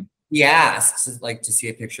 Yeah. He asks, like, to see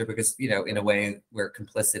a picture because, in a way, we're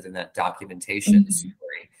complicit in that documentation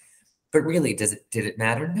story. But really, did it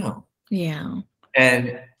matter? No. Yeah.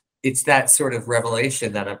 And it's that sort of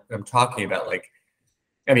revelation that I'm talking about. Like,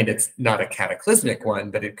 I mean, it's not a cataclysmic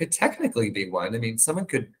one, but it could technically be one. I mean, someone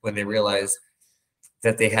could, when they realize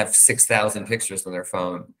that they have 6,000 pictures on their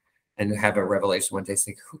phone and have a revelation one day,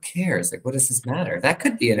 think, who cares? Like, what does this matter? That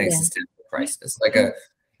could be an existential crisis, like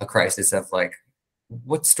a crisis of like,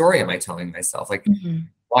 what story am I telling myself? Like,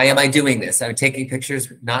 why am I doing this? I'm taking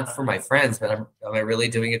pictures not for my friends, but am I really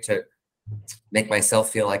doing it to make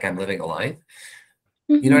myself feel like I'm living a life?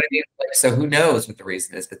 You know what I mean? Like, so who knows what the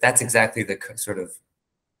reason is, but that's exactly the sort of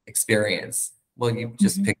experience. Well, you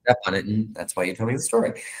just picked up on it, and that's why you told me the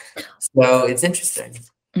story. So it's interesting.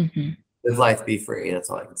 Live life, be free. That's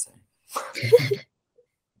all I can say.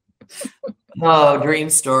 Oh, dream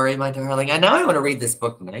story, my darling. I know I want to read this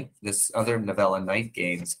book, this other novella, Night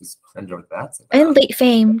Games, because I know what that's about. And Late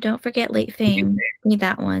Fame. Don't forget Late Fame. Read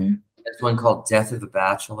that one. There's one called Death of the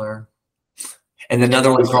Bachelor. And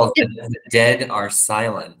another one called The Dead Are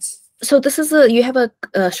Silent. So this is you have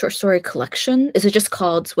a short story collection. Is it just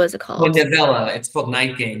called, what is it called? Well, novella. It's called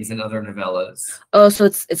Night Games and Other Novellas. Oh, so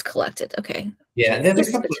it's collected. Okay. Yeah, there's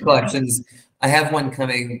a couple of collections. I have one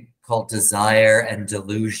coming called Desire and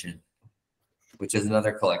Delusion, which is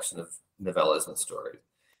another collection of novellas and stories.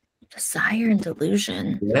 Desire and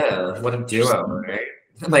Delusion. Yeah, what a duo, right?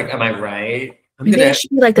 I'm like, am I right? Maybe it should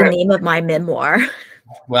be like the name of my memoir.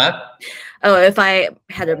 What? Oh, if I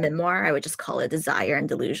had a memoir, I would just call it Desire and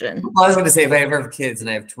Delusion. Well, I was going to say, if I ever have kids and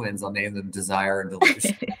I have twins, I'll name them Desire and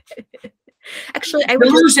Delusion. Actually,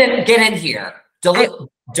 Delusion, get in here.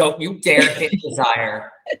 Don't you dare hit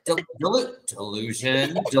Desire.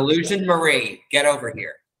 Delusion Marie, get over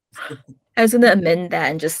here. I was going to amend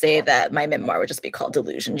that and just say that my memoir would just be called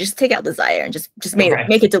Delusion. Just take out Desire and just make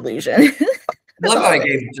it Delusion. I love how I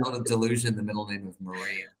gave Delusion the middle name of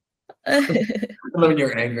Marie. When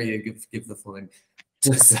you're angry, you give the full name.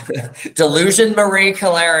 Delusion Marie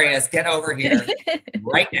Hilarious, get over here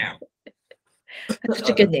right now. Such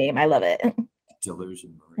a good name. I love it.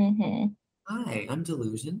 Delusion Marie. Hi, I'm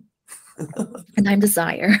Delusion. And I'm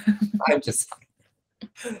Desire.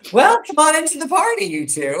 Well, come on into the party, you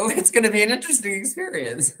two. It's going to be an interesting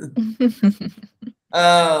experience.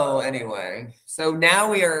 Oh, anyway. So now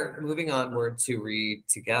we are moving onward to read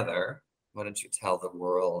together why don't you tell the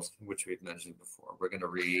world, which we've mentioned before? We're going to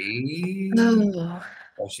read. Oh.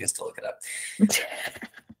 Oh, she has to look it up.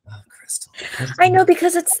 Oh, Crystal. I know,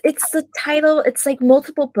 because it's the title. It's like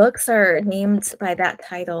multiple books are named by that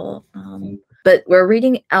title. But we're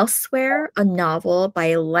reading Elsewhere, a novel by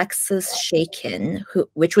Alexis Shakin,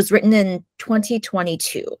 which was written in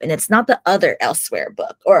 2022, and it's not the other Elsewhere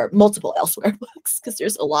book or multiple Elsewhere books, because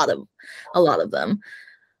there's a lot of them.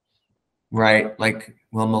 Right, like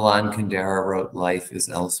Milan Kundera wrote "Life is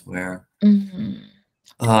Elsewhere." Mm-hmm.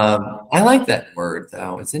 I like that word,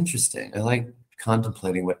 though. It's interesting. I like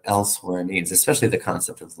contemplating what elsewhere means, especially the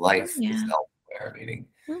concept of life is elsewhere, meaning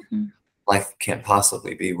life can't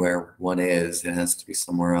possibly be where one is. It has to be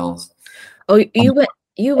somewhere else. Oh, you went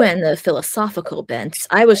in the philosophical bent.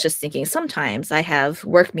 I was just thinking sometimes I have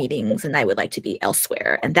work meetings and I would like to be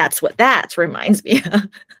elsewhere, and that's what that reminds me of.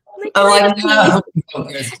 Like,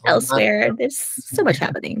 elsewhere. There's so much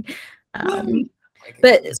happening.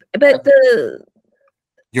 But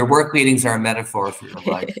your work meetings are a metaphor for your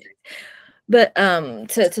life. But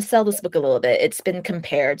to sell this book a little bit, it's been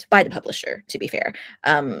compared by the publisher, to be fair,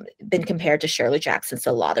 been compared to Shirley Jackson's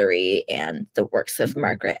The Lottery and the works of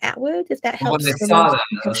Margaret Atwood, if that helps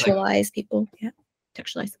contextualize people. Yeah,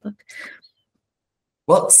 contextualize the book.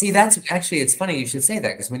 Well, see, that's actually, it's funny you should say that,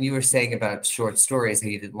 because when you were saying about short stories, how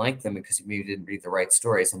you didn't like them because you didn't read the right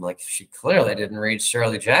stories, I'm like, she clearly didn't read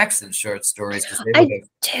Shirley Jackson's short stories. I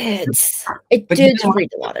did read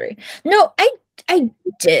The Lottery. No, I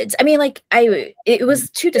did. I mean, like, it was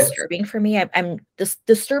too disturbing for me. I'm this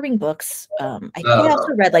disturbing books. I think I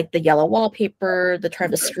also read like The Yellow Wallpaper, The Turn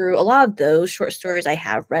of the Screw. A lot of those short stories I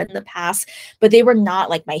have read in the past, but they were not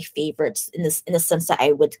like my favorites in the sense that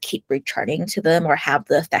I would keep returning to them or have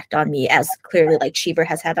the effect on me as clearly like Cheever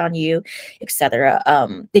has had on you, etc.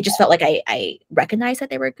 They just felt like I recognized that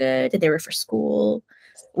they were good and they were for school,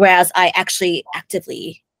 whereas I actually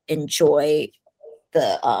actively enjoy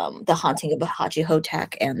the Haunting of Haji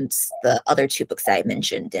Hotak and the other two books that I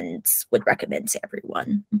mentioned and would recommend to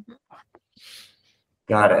everyone.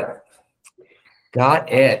 Got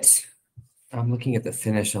it. I'm looking at the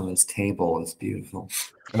finish on this table. It's beautiful.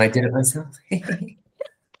 And I did it myself. Anyway.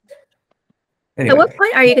 At what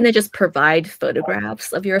point are you going to just provide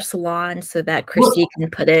photographs of your salon so that Christy can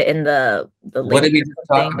put it in the what did we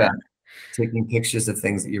talk about? Taking pictures of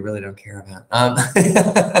things that you really don't care about.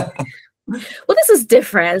 Well, this is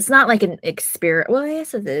different. It's not like an experience. Well, I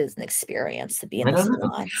guess it is an experience to be in the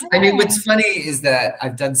salon. I mean, what's funny is that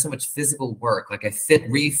I've done so much physical work. Like I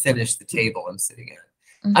refinished the table I'm sitting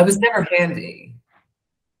at. I was never handy,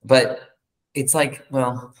 but it's like,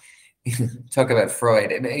 well, talk about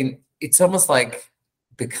Freud. I mean, it's almost like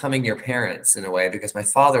becoming your parents in a way, because my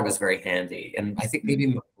father was very handy. And I think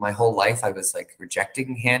maybe my whole life I was like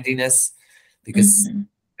rejecting handiness because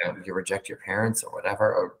you reject your parents or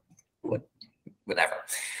whatever, or whatever.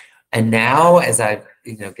 And now as I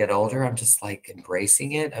get older, I'm just like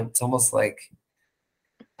embracing it. It's almost like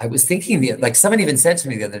I was thinking, like someone even said to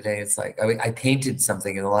me the other day, it's like I painted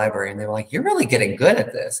something in the library and they were like, you're really getting good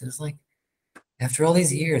at this. And it's like, after all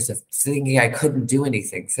these years of thinking I couldn't do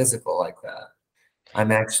anything physical like that,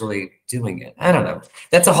 I'm actually doing it. I don't know.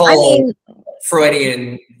 That's a whole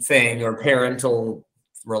Freudian thing, or parental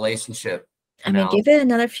relationship. I mean, give it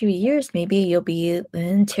another few years, maybe you'll be an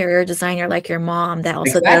interior designer like your mom that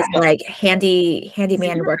also does like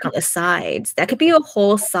handyman work on the sides. That could be a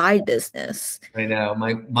whole side business. I know.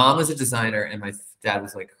 My mom was a designer and my dad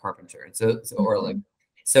was like a carpenter. And so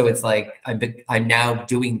it's like I'm now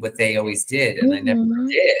doing what they always did, and I never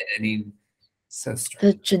did. I mean, so strange.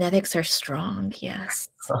 The genetics are strong, yes.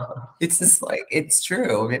 It's just like, it's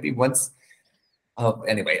true. Maybe once. Oh,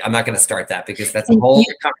 anyway, I'm not going to start that because that's a whole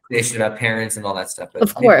conversation about parents and all that stuff.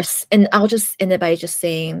 Of course. And I'll just end it by just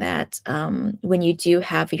saying that when you do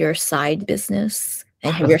have your side business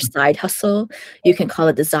and have your side hustle, you can call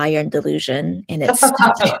it desire and delusion. And it's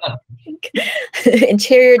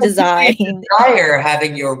interior design. Desire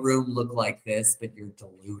having your room look like this, but you're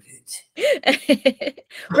deluded.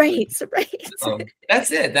 Right.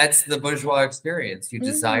 That's it. That's the bourgeois experience. You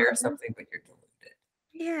desire something, but you're deluded.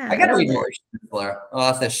 Yeah, I gotta read more Schnitzler.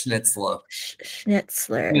 The Schnitzler.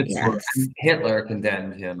 Schnitzler, yes. Hitler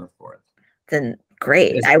condemned him, of course. Then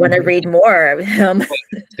great. I want to read more of him.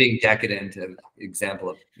 Being decadent, an example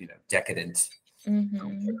of decadent.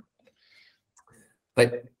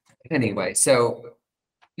 But anyway, so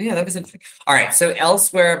yeah, that was interesting. All right, so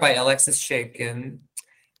Elsewhere by Alexis Shakin.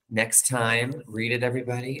 Next time, read it,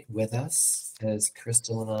 everybody, with us as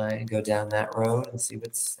Crystal and I go down that road and see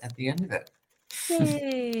what's at the end of it.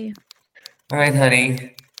 Yay. All right,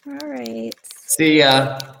 honey. All right. See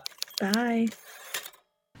ya. Bye.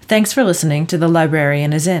 Thanks for listening to The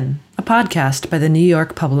Librarian is In, a podcast by the New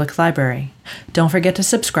York Public Library. Don't forget to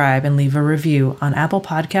subscribe and leave a review on Apple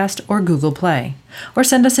Podcast or Google Play, or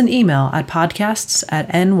send us an email at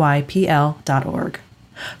podcasts@nypl.org.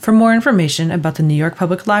 For more information about the New York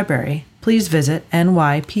Public Library, please visit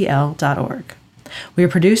nypl.org. We are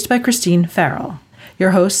produced by Christine Farrell.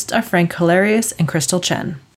 Your hosts are Frank Hilarious and Crystal Chen.